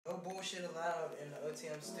shit allowed in the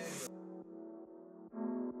OTM studio.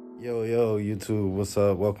 Yo, YouTube, what's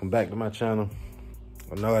up? Welcome back to my channel.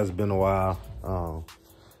 I know it's been a while.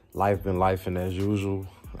 Life been lifing as usual.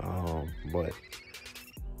 But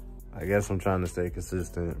I guess I'm trying to stay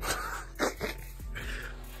consistent.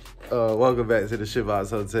 Welcome back to the Shitbox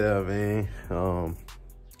Hotel, man.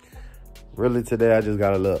 Really today I just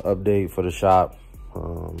got a little update for the shop.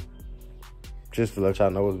 Just to let y'all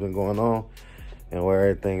know what's been going on and where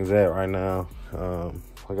everything's at right now.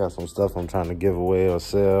 I got some stuff I'm trying to give away or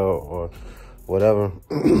sell or whatever.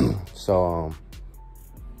 So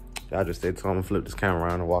y'all just stay tuned. I'm gonna flip this camera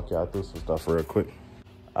around and walk y'all through some stuff real quick.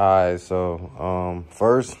 All right, so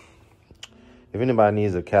first, if anybody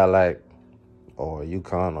needs a Cadillac or a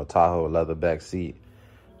Yukon or Tahoe leather back seat,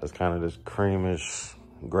 that's kind of this creamish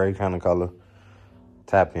gray kind of color,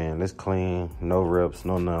 tap in. It's clean, no rips,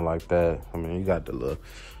 no nothing like that. I mean, you got the little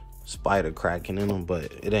spider cracking in them,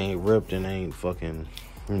 but it ain't ripped and ain't fucking,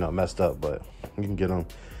 you know, messed up, but you can get them.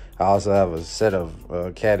 I also have a set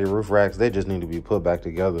of caddy roof racks. They just need to be put back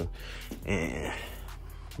together. And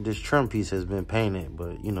this trim piece has been painted,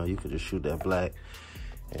 but you know, you could just shoot that black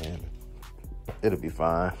and it'll be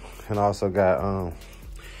fine. And I also got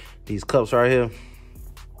these cups right here.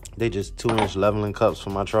 They just 2-inch leveling cups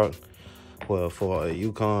for my truck. Well, for a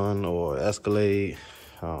Yukon or Escalade.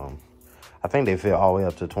 I think they fit all the way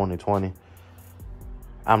up to 2020.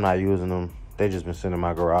 I'm not using them. They just been sitting in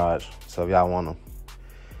my garage. So if y'all want them,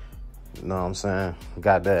 you know what I'm saying?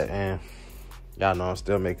 Got that. And y'all know I'm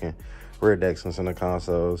still making rear decks and center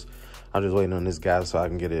consoles. I'm just waiting on this guy so I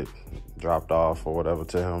can get it dropped off or whatever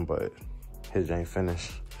to him, but his ain't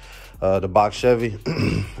finished. The box Chevy,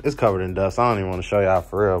 it's covered in dust. I don't even want to show y'all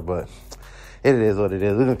for real, but it is what it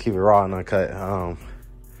is. We're gonna keep it raw and uncut.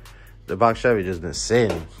 The box Chevy just been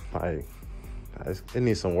sitting. Like, it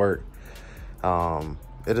needs some work.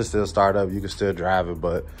 It'll still start up. You can still drive it,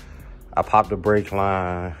 but I popped the brake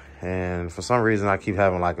line, and for some reason I keep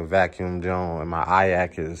having like a vacuum joint, and my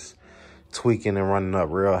IAC is tweaking and running up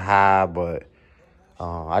real high. But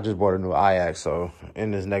I just bought a new IAC, so in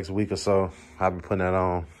this next week or so, I'll be putting that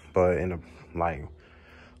on. But in the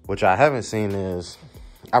which I haven't seen is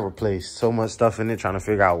I replaced so much stuff in it trying to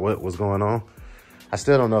figure out what was going on. I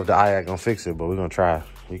still don't know if the IAC gonna fix it, but we're gonna try.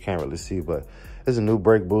 You can't really see, but it's a new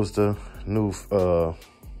brake booster, new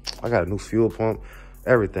I got a new fuel pump,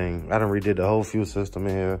 everything. I done redid the whole fuel system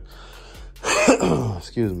in here.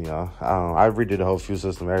 Excuse me, y'all. I redid the whole fuel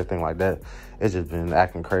system, everything like that. It's just been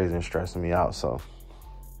acting crazy and stressing me out, so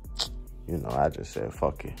you know, I just said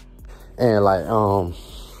fuck it. And like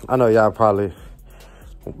I know y'all probably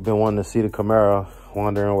been wanting to see the Camaro,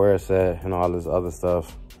 wondering where it's at and all this other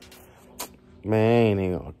stuff. Man, I ain't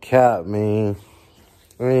even gonna cap, man.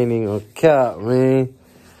 I ain't even gonna cap, man.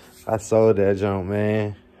 I sold that junk,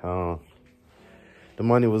 man. The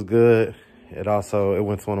money was good. It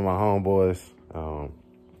went to one of my homeboys.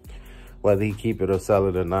 Whether he keep it or sell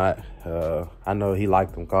it or not, I know he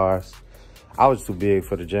liked them cars. I was too big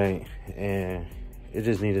for the jank, and it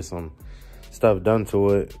just needed some stuff done to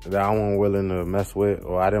it that I wasn't willing to mess with,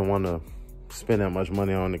 or I didn't want to spend that much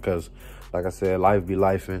money on it, because like I said, life be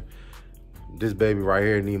lifing. This baby right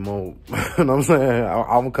here need more. You know what I'm saying?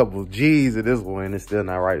 I'm a couple of G's at this one, and it's still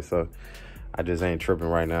not right. So I just ain't tripping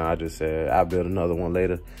right now. I just said I'll build another one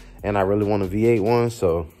later. And I really want a V8 one,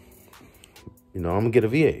 so you know, I'm gonna get a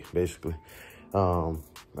V8 basically. And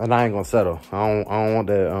I ain't gonna settle. I don't want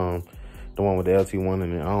that the one with the LT1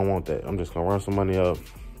 in it. I don't want that. I'm just gonna run some money up,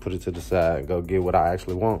 put it to the side, go get what I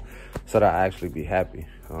actually want, so that I actually be happy.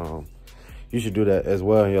 You should do that as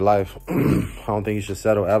well in your life. I don't think you should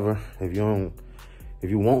settle ever. If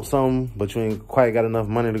you want something, but you ain't quite got enough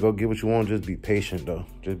money to go get what you want, just be patient though.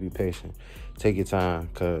 Just be patient. Take your time,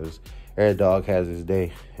 because every dog has his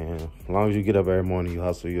day. And as long as you get up every morning, you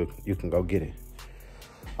hustle, you can go get it.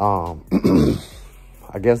 I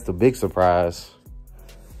guess the big surprise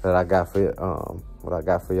that I got for what I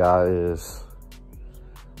got for y'all is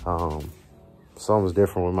something's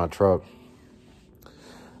different with my truck.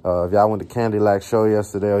 If y'all went to Cadillac show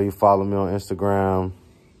yesterday, or you follow me on Instagram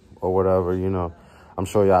or whatever, you know, I'm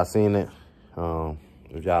sure y'all seen it.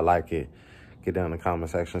 If y'all like it, get down in the comment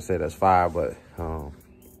section and say that's fire. But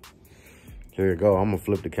here you go. I'm gonna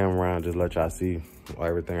flip the camera around, just let y'all see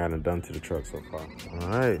everything I done to the truck so far. All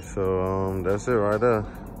right, so that's it right there.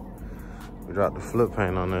 We dropped the flip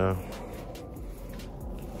paint on there.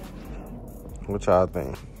 What y'all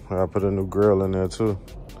think? I put a new grill in there too.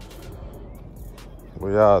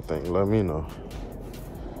 What y'all think? Let me know.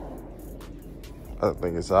 I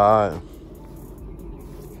think it's all right.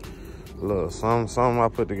 Look, something I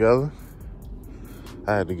put together.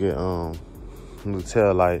 I had to get new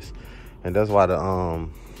tail lights, and that's why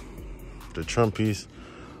the trim piece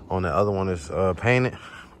on the other one is painted,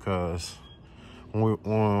 because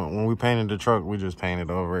when we painted the truck, we just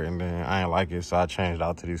painted over it, and then I ain't like it, so I changed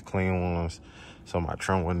out to these clean ones so my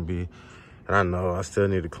trim wouldn't be. And I know I still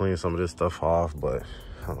need to clean some of this stuff off, but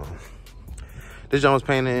this joint was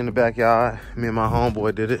painted in the backyard. Me and my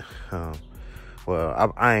homeboy did it.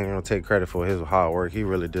 Well, I ain't gonna take credit for his hard work. He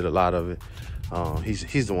really did a lot of it.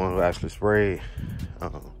 He's the one who actually sprayed.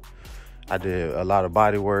 I did a lot of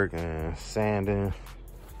body work and sanding.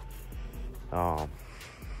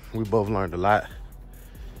 We both learned a lot.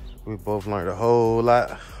 We both learned a whole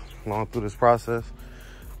lot along through this process.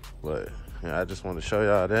 But yeah, I just want to show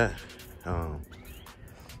y'all that.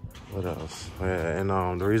 What else? Yeah, and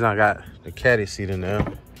the reason I got the caddy seat in there,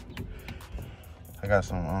 I got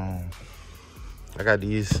some I got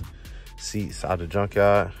these seats out the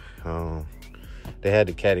junkyard. They had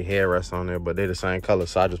the caddy headrest on there, but they're the same color,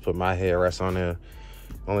 so I just put my headrest on there.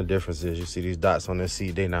 Only difference is you see these dots on this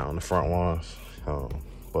seat, they not on the front ones.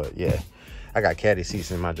 But yeah, I got caddy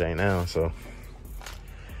seats in my J now, so.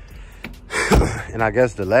 And I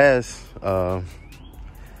guess the last update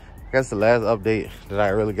that I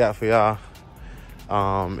really got for y'all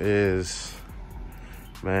is,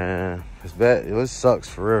 man, it's bad. It sucks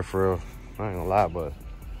for real. I ain't gonna lie, but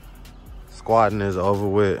squatting is over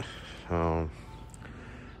with.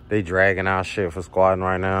 They dragging our shit for squatting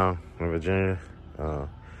right now in Virginia.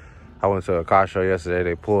 I went to a car show yesterday.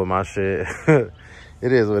 They pulled my shit.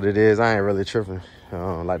 It is what it is. I ain't really tripping.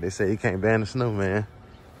 Like they say, you can't ban the snow, man.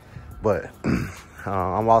 But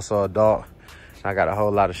I'm also a adult. I got a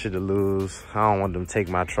whole lot of shit to lose. I don't want them to take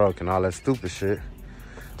my truck and all that stupid shit.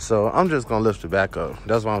 So I'm just gonna lift it back up.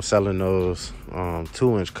 That's why I'm selling those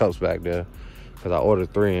 2-inch cups back there, because I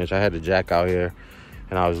ordered 3-inch. I had the jack out here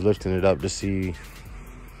and I was lifting it up to see,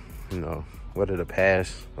 you know, whether the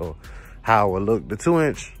pass or how it would look. The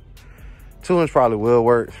 2-inch probably will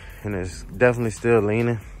work, and it's definitely still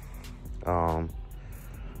leaning.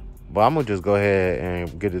 But I'm gonna just go ahead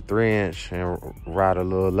and get a 3-inch and ride a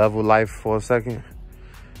little level life for a second.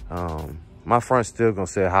 My front's still gonna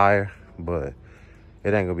sit higher, but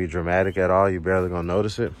it ain't gonna be dramatic at all. You barely gonna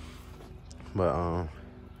notice it. But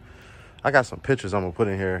I got some pictures I'm gonna put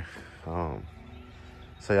in here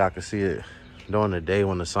so y'all can see it during the day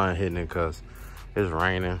when the sun hitting it, because it's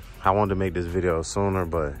raining. I wanted to make this video sooner,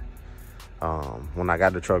 but when I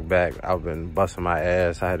got the truck back, I've been busting my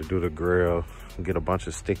ass. I had to do the grill, get a bunch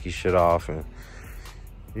of sticky shit off, and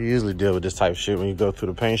you usually deal with this type of shit when you go through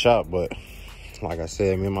the paint shop, but like I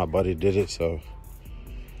said, me and my buddy did it, so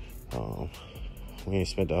we ain't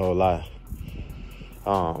spent a whole lot.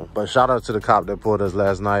 But shout out to the cop that pulled us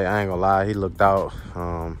last night. I ain't gonna lie, he looked out.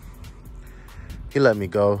 He let me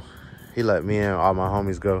go. He let me and all my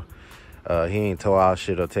homies go. He ain't tow our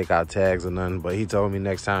shit or take our tags or nothing, but he told me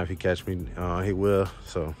next time if he catch me, he will.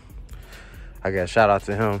 So I got shout out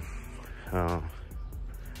to him.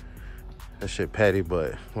 That shit petty,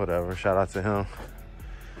 but whatever. Shout out to him.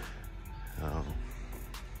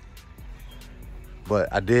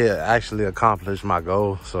 But I did actually accomplish my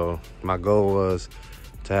goal. So my goal was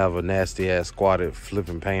to have a nasty ass squatted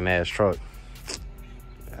flipping paint ass truck.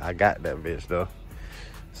 I got that bitch though.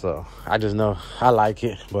 So I just know I like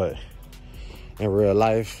it, but in real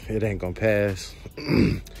life, it ain't gonna pass.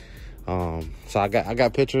 So I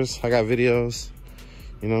got pictures, I got videos,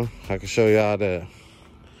 you know, I can show y'all that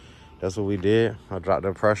that's what we did. I dropped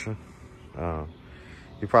the pressure.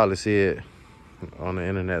 You probably see it on the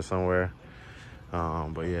internet somewhere.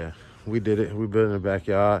 But yeah, we did it. We built in the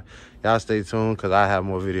backyard. Y'all stay tuned, because I have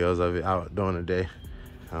more videos of it out during the day.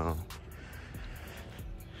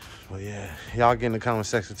 But yeah, y'all get in the comment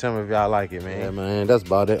section, tell me if y'all like it, man. Yeah, man, that's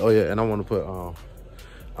about it. Oh yeah, and I want to put, I'm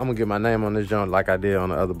gonna get my name on this joint like I did on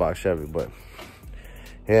the other box Chevy. But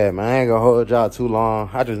yeah, man, I ain't gonna hold y'all too long.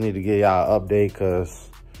 I just need to get y'all an update, because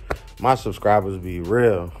my subscribers be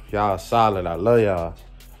real. Y'all solid. I love y'all.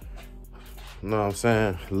 You know what I'm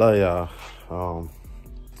saying? Love y'all.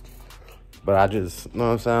 But I just, you know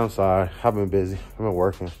what I'm saying? I'm sorry. I've been busy. I've been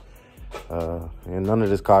working. And none of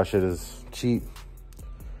this car shit is cheap.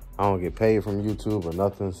 I don't get paid from YouTube or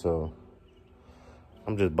nothing, so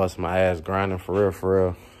I'm just busting my ass grinding for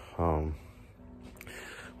real.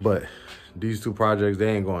 But these two projects,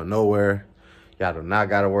 they ain't going nowhere. Y'all do not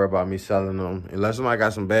gotta worry about me selling them. Unless somebody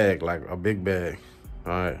got some bag, like a big bag.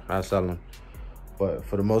 All right, I sell them. But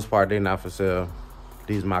for the most part, they not for sale.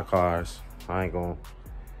 These my cars. I ain't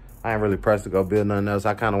really pressed to go build nothing else.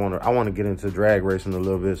 I want to get into drag racing a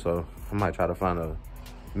little bit, so I might try to find a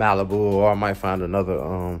Malibu, or I might find another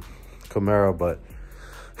Camaro, but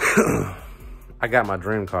I got my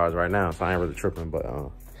dream cars right now, so I ain't really tripping. But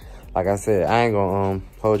like I said, I ain't gonna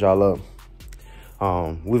hold y'all up.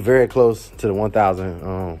 We're very close to the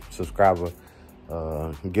 1,000 subscriber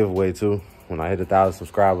giveaway too. When I hit 1,000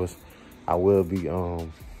 subscribers, I will be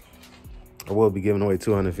giving away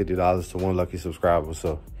 $250 to one lucky subscriber.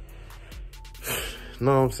 So, you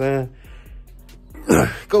know what I'm saying?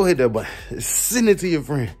 Go hit that button. Send it to your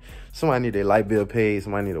friend. Somebody need their light bill paid.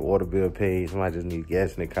 Somebody need a water bill paid. Somebody just need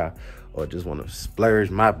gas in their car, or just want to splurge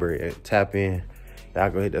my bread. Tap in. Y'all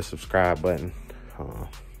go hit that subscribe button.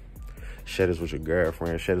 Share this with your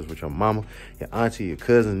girlfriend. Share this with your mama, your auntie, your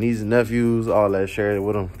cousin, nieces, nephews, all that. Share it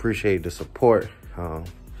with them. Appreciate the support.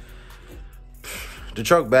 The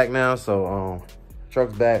truck back now, so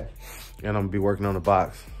truck's back, and I'm gonna be working on the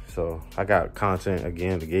box. So I got content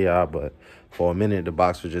again to get y'all, but for a minute the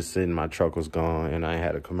box was just sitting, my truck was gone, and I ain't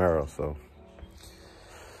had a Camaro, so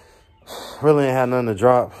really ain't had nothing to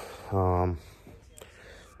drop.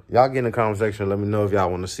 Y'all get in the comment section, let me know if y'all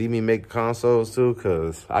want to see me make consoles too,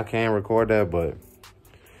 because I can record that, but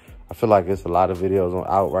I feel like it's a lot of videos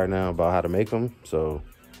out right now about how to make them. So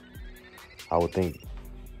I would think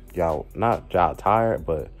y'all, not y'all tired,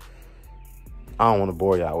 but I don't want to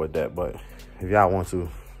bore y'all with that. But if y'all want to,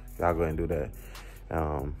 y'all go ahead and do that.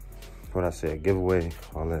 What I said, giveaway,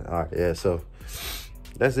 all that. All right, yeah, so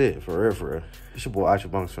that's it, for real, for real. It's your boy Archie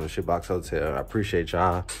Bunks from the Shitbox Hotel. I appreciate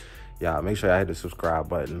y'all. Y'all make sure y'all hit the subscribe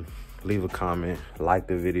button, leave a comment, like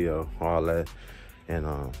the video, all that. And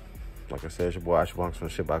like I said, it's your boy Archie Bunks from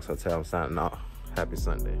the Shitbox Hotel. I'm signing off. Happy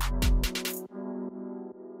Sunday.